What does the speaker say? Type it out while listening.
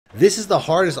This is the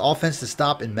hardest offense to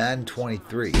stop in Madden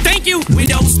 23. Thank you.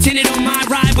 Windows tinted on my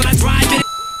ride when I drive it.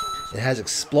 It has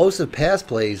explosive pass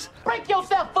plays. Break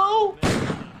yourself, fool!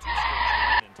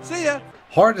 See ya.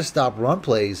 Hard to stop run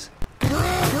plays.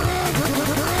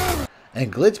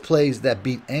 And glitch plays that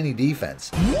beat any defense.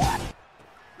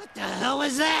 What the hell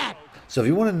was that? So if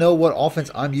you want to know what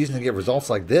offense I'm using to get results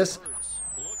like this,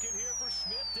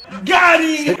 Got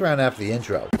him. stick around after the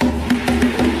intro.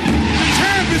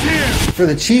 For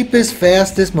the cheapest,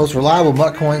 fastest, most reliable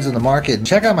MUT coins on the market,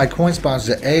 check out my coin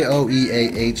sponsors at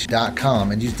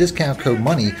AOEAH.com and use discount code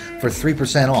MONEY for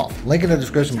 3% off. Link in the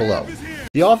description below.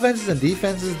 The offenses and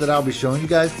defenses that I'll be showing you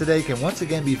guys today can once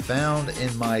again be found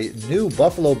in my new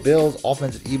Buffalo Bills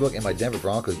offensive ebook and my Denver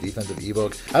Broncos defensive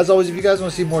ebook. As always, if you guys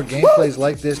want to see more gameplays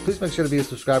like this, please make sure to be a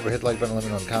subscriber, hit the like button, let me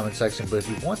know in the comment section. But if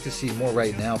you want to see more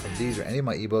right now from these or any of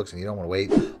my ebooks and you don't want to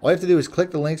wait, all you have to do is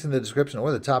click the links in the description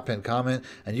or the top pinned comment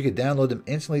and you can download them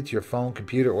instantly to your phone,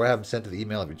 computer, or have them sent to the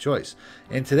email of your choice.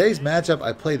 In today's matchup,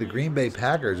 I play the Green Bay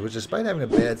Packers, which despite having a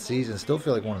bad season, still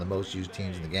feel like one of the most used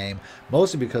teams in the game,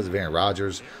 mostly because of Aaron Rodgers.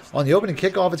 On the opening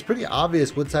kickoff, it's pretty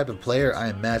obvious what type of player I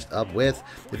am matched up with.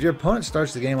 If your opponent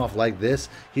starts the game off like this,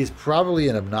 he's probably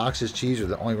an obnoxious cheeser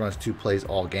that only runs 2 plays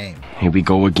all game. Here we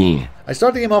go again. I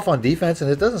start the game off on defense, and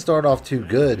it doesn't start off too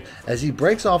good as he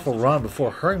breaks off a run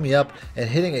before hurrying me up and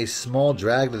hitting a small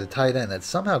drag to the tight end that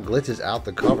somehow glitches out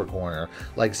the cover corner.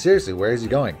 Like, seriously, where is he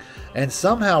going? And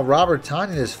somehow Robert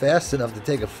Tonyan is fast enough to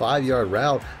take a 5-yard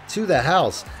route to the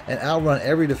house and outrun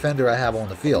every defender I have on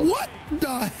the field. What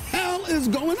the hell is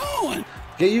going on?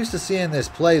 Get used to seeing this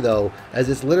play though, as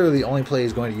it's literally the only play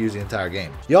he's going to use the entire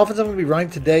game. The offense I'm going to be running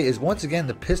today is once again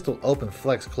the pistol open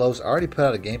flex close. I already put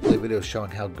out a gameplay video showing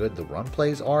how good the run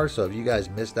plays are, so if you guys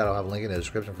missed that, I'll have a link in the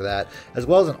description for that, as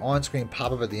well as an on-screen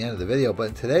pop-up at the end of the video. But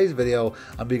in today's video,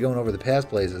 I'm going to be going over the pass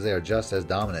plays as they are just as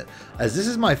dominant, as this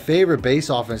is my favorite base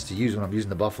offense to use when I'm using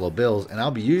the Buffalo Bills, and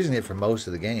I'll be using it for most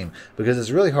of the game because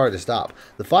it's really hard to stop.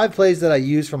 The 5 plays that I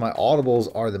use for my audibles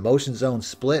are the motion zone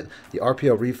split, the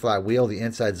RPO read flat wheel,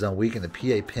 the inside zone weak, and the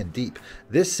PA pin deep.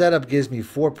 This setup gives me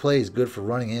 4 plays good for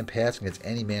running and passing against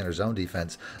any man or zone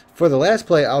defense. For the last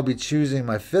play, I'll be choosing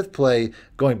my 5th play,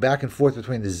 going back and forth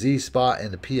between the Z spot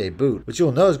and the PA boot, which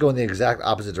you'll notice go in the exact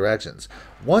opposite directions.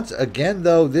 Once again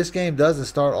though, this game doesn't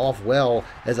start off well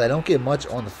as I don't get much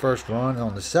on the first run, and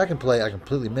on the second play I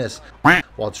completely miss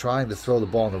while trying to throw the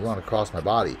ball on the run across my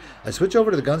body. I switch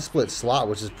over to the gun split slot,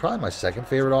 which is probably my second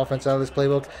favorite offense out of this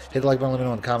playbook. Hit the like button, let me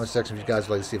know in the comment section if you guys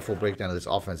would like to see a full breakdown of this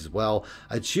offense as well.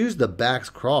 I choose the backs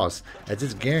cross as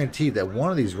it's guaranteed that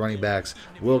one of these running backs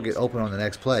will get open on the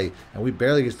next play, and we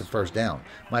barely get the first down.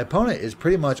 My opponent is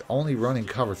pretty much only running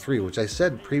cover 3, which I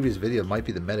said in previous video might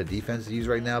be the meta defense to use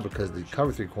right now because the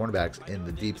cover 3 cornerbacks in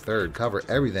the deep third cover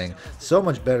everything so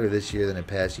much better this year than in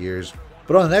past years.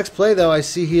 But on the next play though, I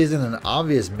see he is in an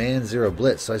obvious man zero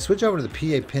blitz, so I switch over to the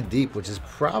PA pin deep, which is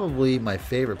probably my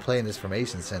favorite play in this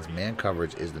formation since man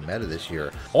coverage is the meta this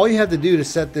year. All you have to do to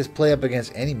set this play up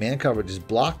against any man coverage is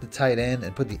block the tight end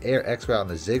and put the air X route on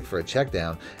the zig for a check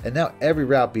down, and now every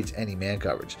route beats any man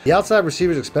coverage. The outside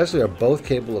receivers especially are both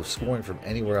capable of scoring from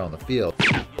anywhere on the field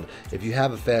if you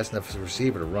have a fast enough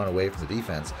receiver to run away from the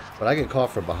defense, but I get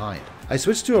caught from behind. I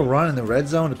switch to a run in the red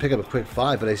zone to pick up a quick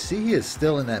 5, but I see he is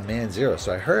still in that man zero,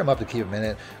 so I hurry him up to keep him in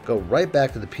it, go right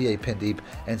back to the PA pin deep,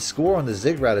 and score on the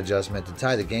zig route adjustment to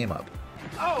tie the game up.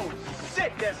 Oh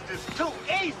shit, that's just too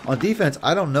easy! On defense,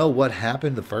 I don't know what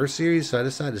happened the first series, so I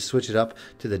decided to switch it up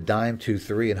to the dime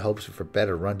 2-3 in hopes for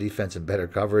better run defense and better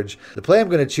coverage. The play I'm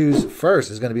going to choose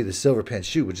first is going to be the silver pin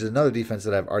shoot, which is another defense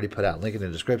that I've already put out. Link in the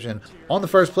description. On the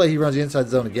first play, he runs the inside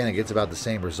zone again and gets about the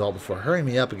same result before hurrying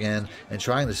me up again and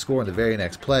trying to score in the very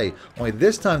next play. Only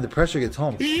this time the pressure gets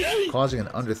home, causing an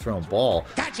underthrown ball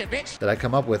that I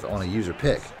come up with on a user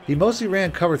pick. He mostly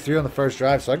ran cover 3 on the first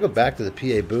drive, so I go back to the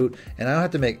PA boot and I don't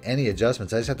have to make any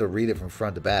adjustments. I just have to read it from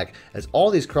front to back, as all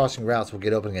these crossing routes will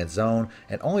get open against zone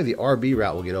and only the RB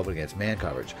route will get open against man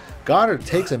coverage. Goddard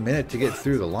takes a minute to get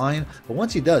through the line, but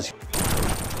once he does,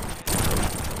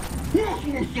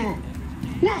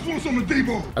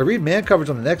 I read man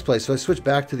coverage on the next play, so I switch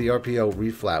back to the RPO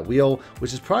read flat wheel,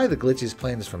 which is probably the glitchiest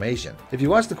play in this formation. If you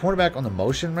watch the cornerback on the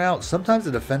motion route, sometimes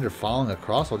the defender following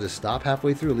across will just stop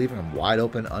halfway through, leaving him wide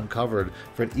open, uncovered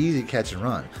for an easy catch and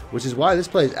run, which is why this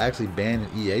play is actually banned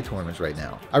in EA tournaments right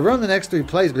now. I run the next 3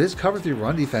 plays, but his cover 3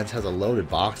 run defense has a loaded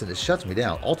box and it shuts me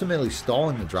down, ultimately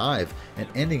stalling the drive and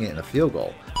ending it in a field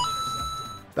goal.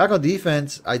 Back on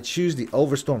defense, I choose the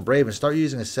Overstorm Brave and start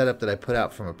using a setup that I put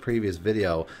out from a previous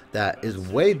video that is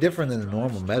way different than the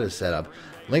normal meta setup.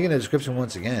 Link in the description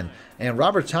once again. And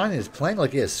Robert Tonyan is playing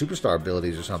like he has superstar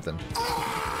abilities or something.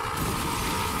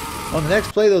 On the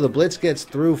next play, though, the blitz gets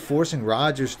through, forcing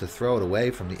Rodgers to throw it away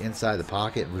from the inside of the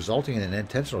pocket, resulting in an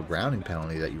intentional grounding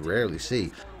penalty that you rarely see.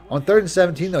 On 3rd and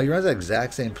 17, though, he runs that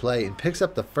exact same play and picks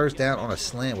up the first down on a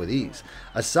slant with ease.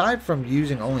 Aside from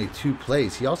using only 2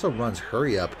 plays, he also runs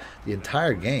hurry up the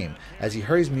entire game as he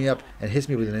hurries me up and hits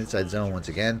me with an inside zone once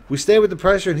again. We stay with the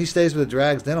pressure and he stays with the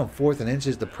drags. Then on 4th and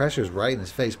inches, the pressure is right in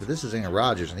his face, but this is Aaron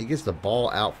Rodgers and he gets the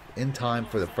ball out in time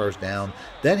for the first down.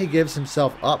 Then he gives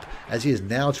himself up as he is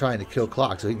now trying to kill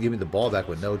clock so he can give me the ball back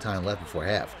with no time left before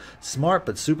half. Smart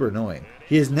but super annoying.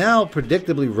 He is now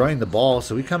predictably running the ball,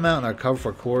 so we come out in our cover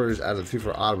 4 quarters out of the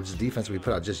 3-4 odd, which is defense we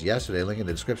put out just yesterday. Link in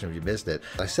the description if you missed it.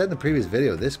 I said in the previous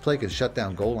video, this play can shut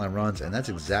down goal line runs, and that's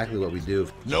exactly what we do.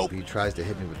 If he tries to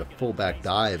hit me with a fullback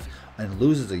dive and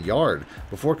loses a yard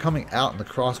before coming out in the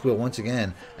cross wheel once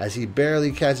again as he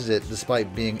barely catches it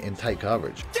despite being in tight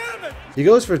coverage. He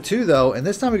goes for 2 though, and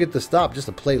this time we get the stop just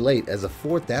a play late as a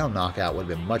 4th down knockout would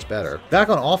have been much better. Back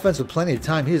on offense with plenty of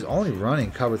time, he is only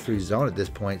running cover 3 zone at this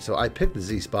point, so I picked the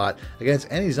Z spot. Against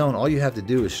any zone, all you have to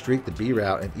do is streak the B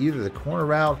route, and either the corner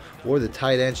route or the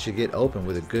tight end should get open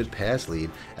with a good pass lead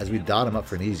as we dot him up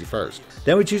for an easy first.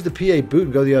 Then we choose the PA boot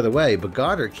and go the other way, but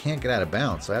Goddard can't get out of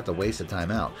bounds, so I have to waste a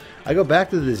timeout. I go back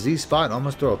to the Z spot and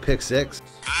almost throw a pick 6.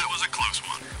 That was a close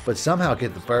one. But somehow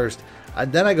get the first.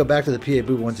 Then I go back to the PA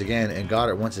boot once again, and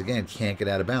Goddard once again can't get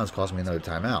out of bounds, costing me another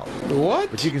timeout.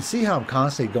 What? But you can see how I'm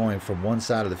constantly going from one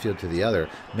side of the field to the other,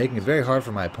 making it very hard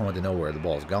for my opponent to know where the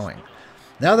ball is going.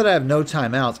 Now that I have no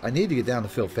timeouts, I need to get down the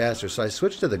field faster, so I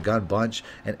switch to the gun bunch,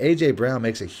 and A.J. Brown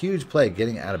makes a huge play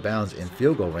getting out of bounds in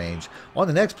field goal range. On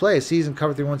the next play, I see he's in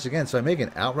cover 3 once again, so I make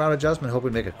an out route adjustment,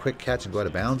 hoping to make a quick catch and go out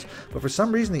of bounds, but for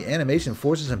some reason the animation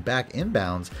forces him back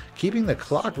inbounds, keeping the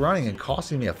clock running and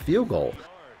costing me a field goal.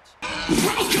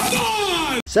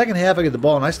 Second half, I get the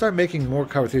ball, and I start making more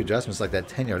cover 3 adjustments like that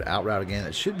 10-yard out route again.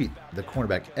 It should be the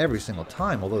cornerback every single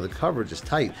time, although the coverage is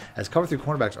tight, as cover 3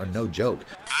 cornerbacks are no joke.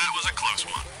 That was a close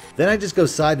one. Then I just go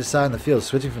side to side in the field,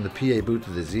 switching from the PA boot to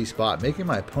the Z spot, making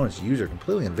my opponent's user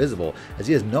completely invisible as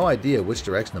he has no idea which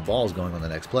direction the ball is going on the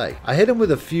next play. I hit him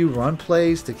with a few run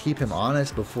plays to keep him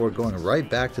honest before going right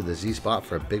back to the Z spot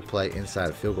for a big play inside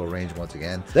of field goal range once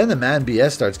again. Then the Madden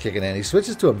BS starts kicking in. He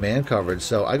switches to a man coverage,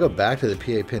 so I go back to the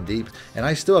PA pin deep, and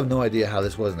I still have no idea how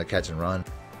this wasn't a catch and run.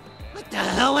 What the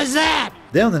hell was that?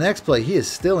 Then on the next play, he is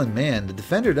still in man. The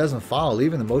defender doesn't follow,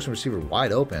 leaving the motion receiver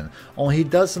wide open. Only he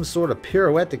does some sort of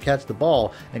pirouette to catch the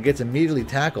ball and gets immediately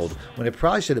tackled when it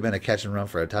probably should have been a catch and run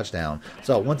for a touchdown.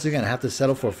 So once again, I have to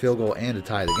settle for a field goal and to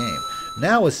tie the game.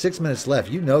 Now with 6 minutes left,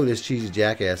 you know this cheesy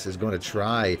jackass is going to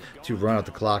try to run out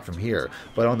the clock from here.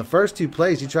 But on the first 2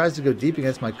 plays, he tries to go deep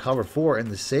against my cover 4, and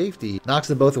the safety knocks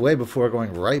them both away before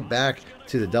going right back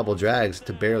to the double drags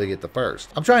to barely get the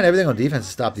first. I'm trying everything on defense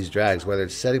to stop these drags, whether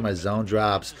it's setting my zone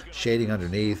drops, shading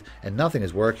underneath, and nothing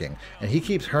is working. And he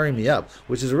keeps hurrying me up,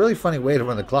 which is a really funny way to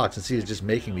run the clock since he is just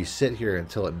making me sit here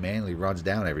until it manually runs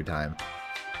down every time.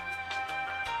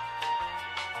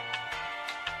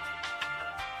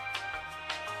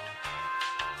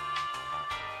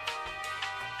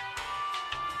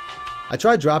 I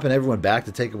try dropping everyone back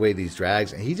to take away these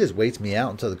drags, and he just waits me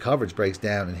out until the coverage breaks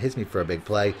down and hits me for a big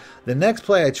play. The next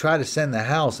play, I try to send the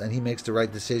house, and he makes the right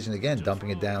decision again, dumping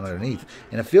it down underneath.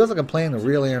 And it feels like I'm playing the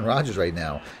real Aaron Rodgers right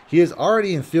now. He is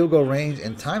already in field goal range,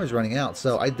 and time is running out,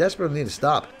 so I desperately need to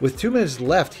stop. With 2 minutes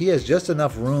left, he has just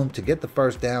enough room to get the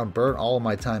first down, burn all of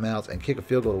my timeouts, and kick a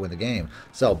field goal to win the game.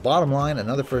 So bottom line,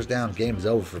 another first down, game is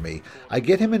over for me. I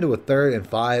get him into a 3rd and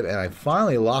 5, and I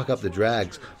finally lock up the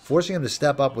drags, forcing him to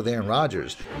step up with Aaron Rodgers.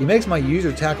 He makes my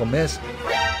user tackle miss,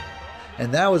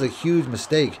 and that was a huge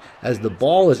mistake as the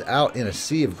ball is out in a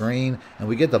sea of green and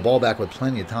we get the ball back with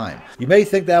plenty of time. You may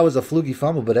think that was a fluky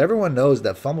fumble, but everyone knows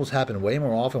that fumbles happen way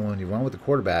more often when you run with the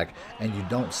quarterback and you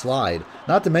don't slide.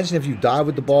 Not to mention if you dive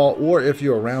with the ball or if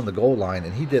you're around the goal line,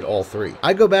 and he did all 3.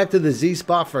 I go back to the Z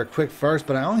spot for a quick first,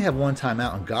 but I only have 1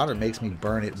 timeout, and Goddard makes me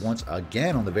burn it once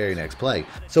again on the very next play.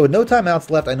 So with no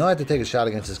timeouts left, I know I have to take a shot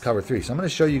against this cover 3. So I'm going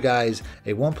to show you guys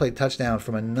a 1-play touchdown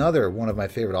from another one of my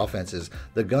favorite offenses,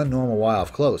 the gun normal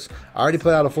off close. I already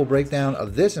put out a full breakdown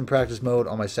of this in practice mode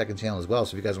on my 2nd channel as well,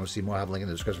 so if you guys want to see more, I have a link in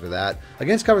the description for that.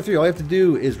 Against cover 3, all you have to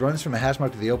do is run this from a hash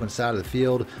mark to the open side of the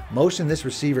field, motion this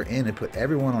receiver in, and put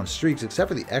everyone on streaks except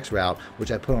for the X route,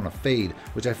 which I put on a fade,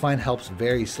 which I find helps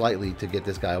very slightly to get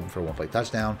this guy open for a 1-play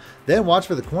touchdown. Then watch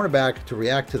for the cornerback to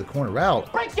react to the corner route.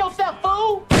 Break yourself,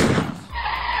 fool!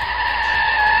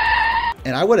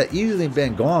 And I would have easily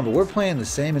been gone, but we're playing the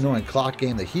same annoying clock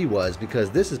game that he was because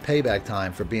this is payback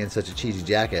time for being such a cheesy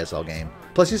jackass all game.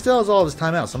 Plus, he still has all of his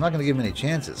timeouts, so I'm not going to give him any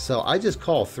chances. So I just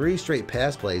call 3 straight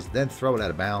pass plays, then throw it out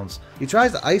of bounds. He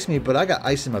tries to ice me, but I got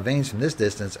ice in my veins from this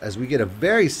distance as we get a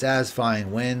very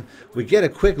satisfying win. We get a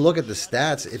quick look at the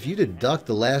stats. If you deduct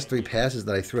the last 3 passes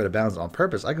that I threw out of bounds on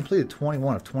purpose, I completed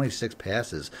 21 of 26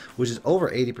 passes, which is over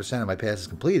 80% of my passes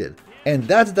completed. And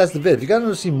that's the vid. If you guys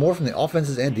want to see more from the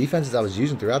offenses and defenses I was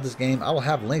using throughout this game, I will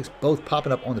have links both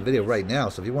popping up on the video right now.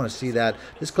 So if you want to see that,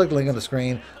 just click the link on the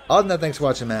screen. Other than that, thanks for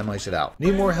watching. Madden NFL out.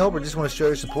 Need more help or just want to show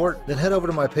your support? Then head over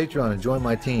to my Patreon and join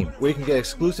my team, where you can get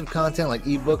exclusive content like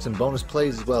ebooks and bonus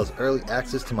plays, as well as early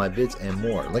access to my vids and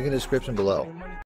more. Link in the description below.